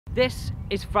This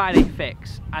is Friday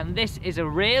Fix, and this is a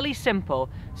really simple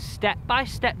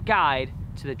step-by-step guide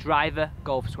to the driver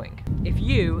golf swing. If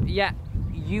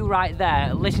you right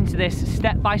there, listen to this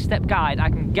step-by-step guide, I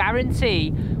can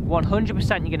guarantee 100%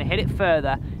 you're going to hit it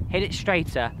further, hit it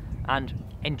straighter, and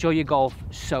enjoy your golf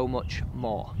so much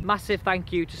more. Massive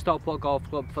thank you to Stockport Golf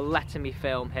Club for letting me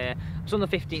film here. It's on the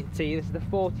 15th tee, this is the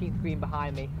 14th green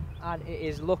behind me, and it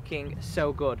is looking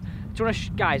so good. Do you want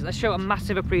to guys, let's show a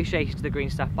massive appreciation to the green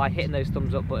staff by hitting those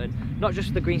thumbs up button. Not just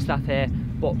for the green staff here,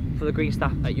 but for the green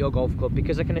staff at your golf club,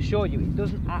 because I can assure you it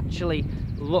doesn't actually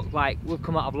look like we've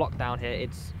come out of lockdown here.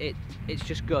 It's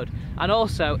just good, and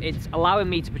also it's allowing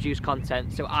me to produce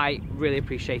content, so I really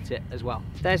appreciate it as well.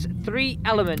 There's 3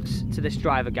 elements to this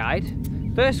driver guide.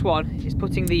 First one is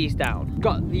putting these down.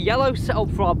 Got the yellow set up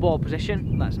for our ball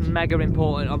position. That's mega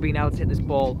important on being able to hit this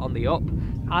ball on the up.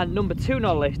 And number 2 on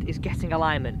our list is getting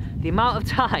alignment. The amount of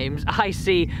times I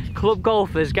see club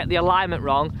golfers get the alignment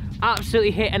wrong,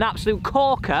 absolutely hit an absolute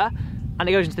corker, and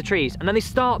it goes into the trees. And then they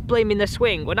start blaming their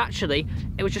swing when actually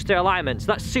it was just their alignment. So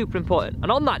that's super important. And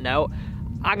on that note,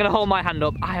 I'm gonna hold my hand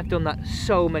up. I have done that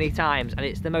so many times, and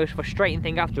it's the most frustrating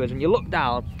thing afterwards when you look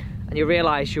down and you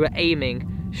realize you were aiming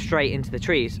straight into the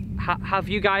trees. Have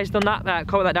you guys done that?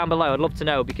 Comment that down below. I'd love to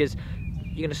know, because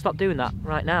you're gonna stop doing that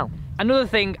right now. Another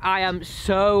thing I am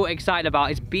so excited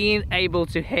about is being able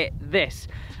to hit this.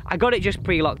 I got it just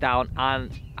pre-lockdown,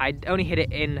 and I only hit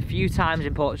it in a few times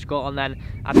in Portugal, and then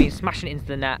I've been smashing it into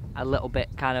the net a little bit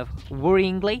kind of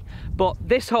worryingly. But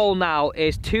this hole now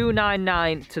is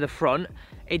 299 to the front.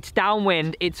 It's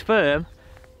downwind, it's firm.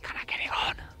 Can I get it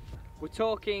on? We're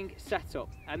talking setup,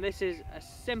 and this is a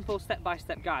simple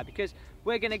step-by-step guide, because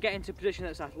we're gonna get into a position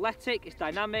that's athletic, it's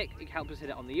dynamic, it helps us hit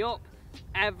it on the up,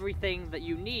 everything that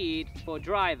you need for a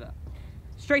driver.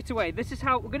 Straight away, this is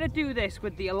how we're gonna do this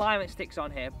with the alignment sticks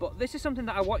on here, but this is something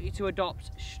that I want you to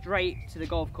adopt straight to the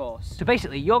golf course. So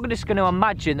basically, you're just gonna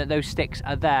imagine that those sticks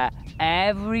are there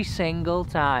every single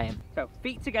time. So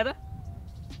feet together,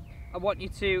 I want you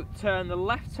to turn the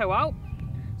left toe out,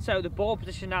 so the ball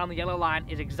position now on the yellow line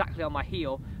is exactly on my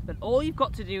heel. Then all you've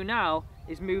got to do now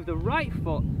is move the right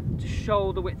foot to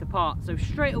shoulder width apart. So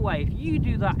straight away, if you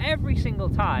do that every single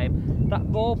time,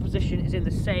 that ball position is in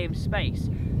the same space.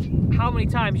 How many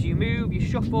times you move, you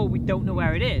shuffle, we don't know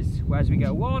where it is. Whereas we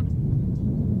go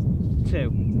 1,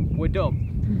 2, we're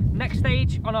done. Next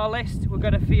stage on our list, we're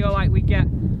gonna feel like we get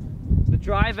the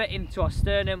driver into our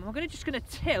sternum. We're just gonna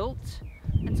tilt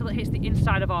until it hits the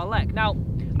inside of our leg. Now,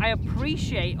 I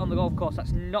appreciate on the golf course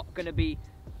that's not gonna be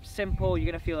simple.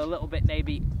 You're gonna feel a little bit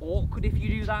maybe awkward if you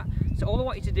do that. So all I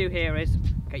want you to do here is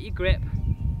get your grip,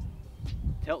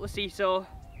 tilt the seesaw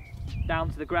down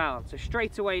to the ground. So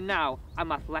straight away now,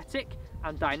 I'm athletic,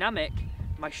 I'm dynamic,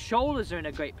 my shoulders are in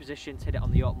a great position to hit it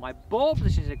on the up, my ball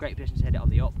position is in a great position to hit it on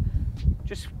the up.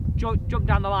 Just jump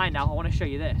down the line now, I want to show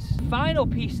you this. Final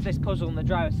piece of this puzzle in the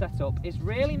driver setup is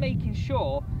really making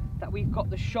sure that we've got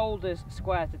the shoulders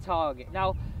square to target.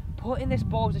 Now, putting this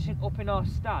ball position up in our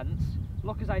stance,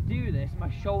 look, as I do this, my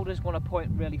shoulders want to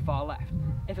point really far left.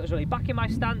 If it was really back in my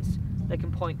stance, they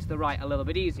can point to the right a little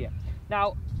bit easier.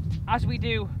 Now, as we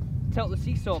do tilt the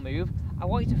seesaw move, I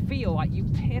want you to feel like you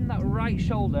pin that right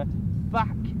shoulder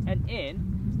back and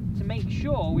in to make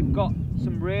sure we've got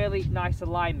some really nice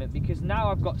alignment, because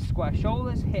now I've got square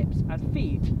shoulders, hips and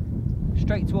feet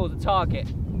straight towards the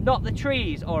target. Not the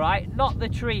trees, all right? Not the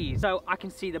trees. So I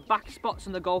can see the back spots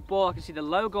on the golf ball, I can see the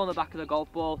logo on the back of the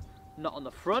golf ball, not on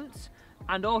the front.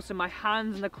 And also my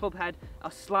hands and the club head are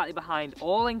slightly behind,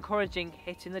 all encouraging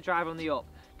hitting the driver on the up.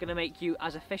 Gonna make you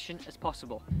as efficient as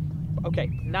possible.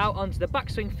 Okay, now onto the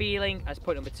backswing feeling as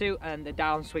point number 2, and the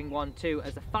downswing 1, 2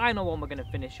 as the final one we're gonna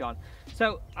finish on.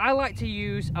 So I like to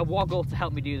use a woggle to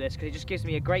help me do this, because it just gives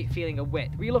me a great feeling of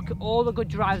width. We look at all the good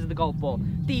drivers of the golf ball,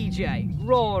 DJ,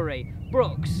 Rory,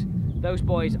 Brooks, those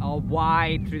boys are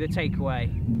wide through the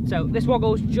takeaway. So this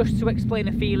woggle is just to explain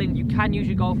a feeling. You can use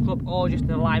your golf club or just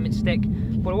an alignment stick.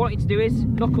 What I want you to do is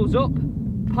knuckles up,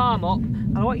 palm up,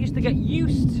 and I want you to get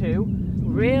used to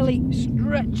really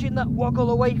stretching that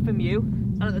woggle away from you,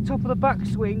 and at the top of the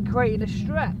backswing creating a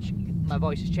stretch. My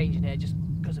voice is changing here just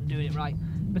because I'm doing it right.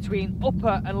 Between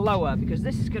upper and lower, because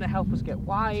this is going to help us get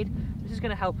wide, this is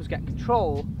going to help us get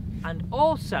control, and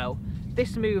also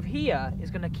this move here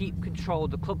is going to keep control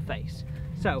of the club face.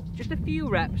 So just a few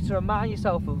reps to remind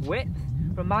yourself of width,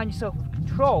 remind yourself of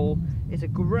control is a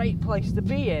great place to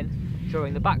be in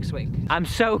during the backswing. I'm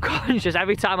so conscious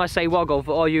every time I say woggle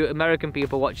for all you American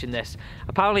people watching this.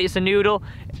 Apparently it's a noodle.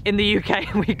 In the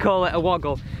UK we call it a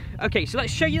woggle. Okay, so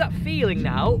let's show you that feeling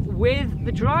now with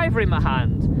the driver in my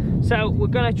hand. So we're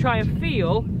gonna try and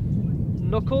feel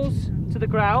knuckles to the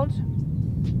ground,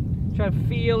 So I'm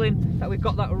feeling that we've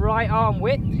got that right arm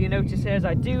width. You notice here as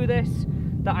I do this,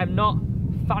 that I'm not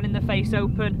fanning the face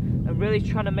open. I'm really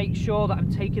trying to make sure that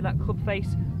I'm taking that club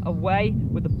face away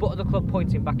with the butt of the club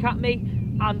pointing back at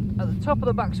me. And at the top of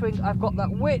the backswing, I've got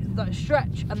that width, that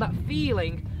stretch, and that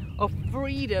feeling of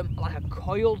freedom like a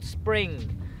coiled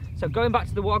spring. So going back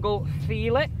to the woggle,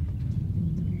 feel it,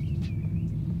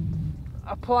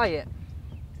 apply it,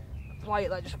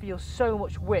 that just feels so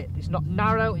much width. It's not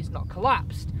narrow, it's not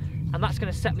collapsed, and that's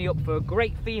going to set me up for a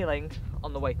great feeling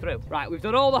on the way through. Right, we've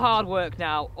done all the hard work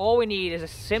now. All we need is a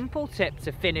simple tip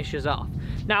to finish us off.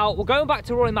 Now, we're going back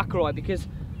to Rory McIlroy because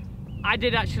I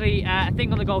did actually a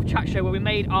thing on the Golf Chat Show where we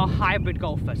made our hybrid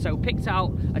golfer. So picked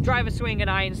out a driver swing, an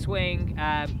iron swing,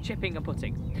 chipping and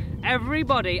putting.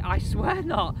 Everybody, I swear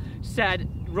not, said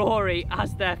Rory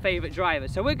as their favourite driver.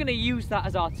 So we're going to use that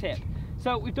as our tip.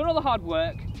 So we've done all the hard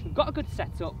work, we've got a good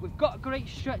setup, we've got a great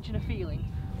stretch and a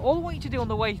feeling. All I want you to do on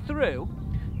the way through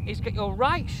is get your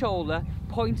right shoulder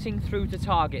pointing through to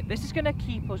target. This is going to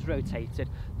keep us rotated.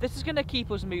 This is going to keep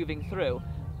us moving through.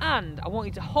 And I want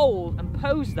you to hold and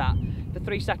pose that for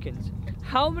 3 seconds.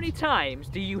 How many times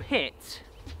do you hit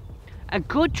a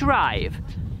good drive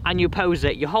and you pose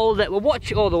it? You hold it, we'll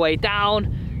watch it all the way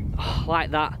down,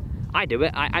 like that. I do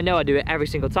it, I know I do it every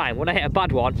single time. When I hit a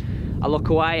bad one, I look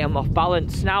away, I'm off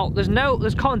balance. Now,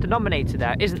 there's common denominator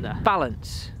there, isn't there?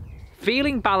 Balance.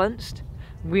 Feeling balanced,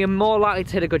 we are more likely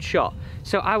to hit a good shot.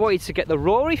 So I want you to get the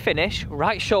Rory finish,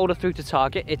 right shoulder through to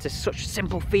target. It's such a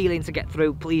simple feeling to get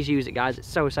through. Please use it, guys, it's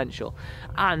so essential.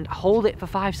 And hold it for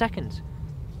 5 seconds.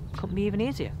 Couldn't be even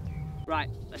easier. Right,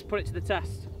 let's put it to the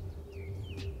test.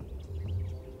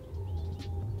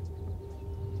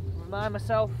 Remind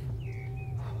myself,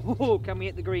 ooh, can we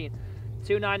hit the green?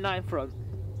 299 front.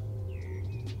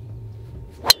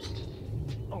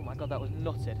 Oh my God, that was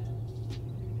nutted.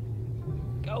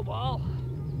 Go ball.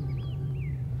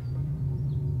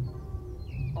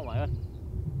 Oh my God.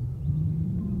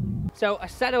 So I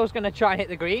said I was going to try and hit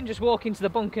the green. Just walk into the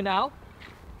bunker now.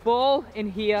 Ball in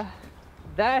here.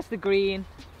 There's the green.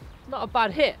 Not a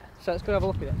bad hit. So let's go have a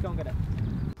look at it. Let's go and get it.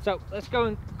 So let's go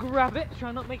and grab it.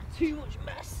 Try not to make too much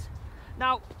mess.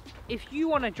 Now, if you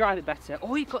want to drive it better,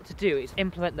 all you've got to do is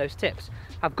implement those tips.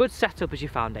 Have good setup as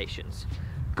your foundations.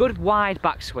 Good wide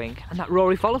backswing and that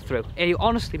Rory follow through. It'll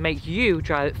honestly make you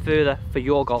drive it further for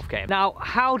your golf game. Now,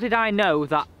 how did I know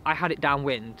that I had it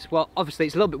downwind? Well, obviously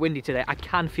it's a little bit windy today. I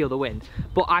can feel the wind,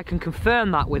 but I can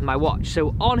confirm that with my watch.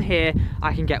 So on here,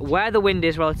 I can get where the wind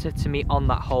is relative to me on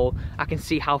that hole. I can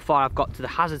see how far I've got to the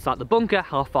hazards like the bunker,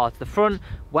 how far to the front,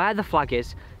 where the flag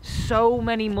is. So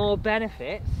many more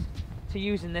benefits to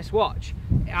using this watch.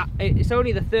 It's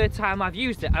only the 3rd time I've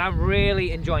used it and I'm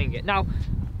really enjoying it. Now,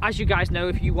 as you guys know,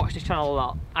 if you watch this channel a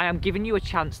lot, I am giving you a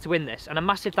chance to win this, and a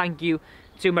massive thank you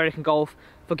to American Golf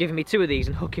for giving me 2 of these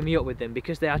and hooking me up with them,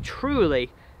 because they are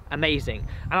truly amazing.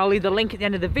 And I'll leave the link at the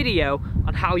end of the video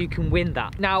on how you can win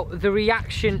that. Now, the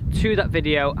reaction to that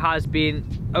video has been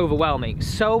overwhelming.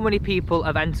 So many people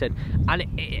have entered, and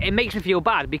it makes me feel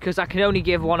bad because I can only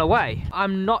give one away.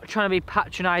 I'm not trying to be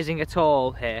patronizing at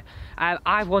all here.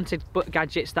 I've wanted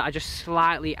gadgets that are just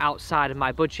slightly outside of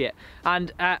my budget,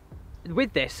 and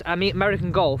with this, I mean,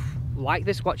 American Golf, like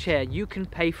this watch here, you can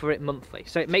pay for it monthly.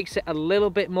 So it makes it a little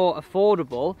bit more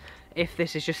affordable if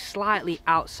this is just slightly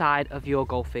outside of your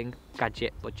golfing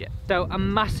gadget budget. So a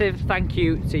massive thank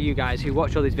you to you guys who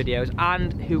watch all these videos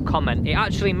and who comment. It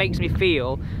actually makes me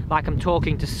feel like I'm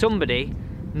talking to somebody,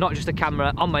 not just a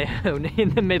camera on my own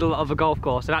in the middle of a golf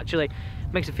course. It actually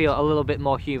makes it feel a little bit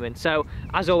more human. So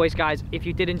as always, guys, if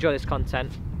you did enjoy this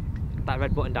content, that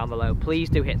red button down below, please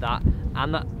do hit that,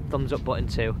 and that thumbs up button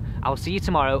too. I will see you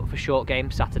tomorrow for Short Game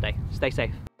Saturday. Stay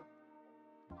safe.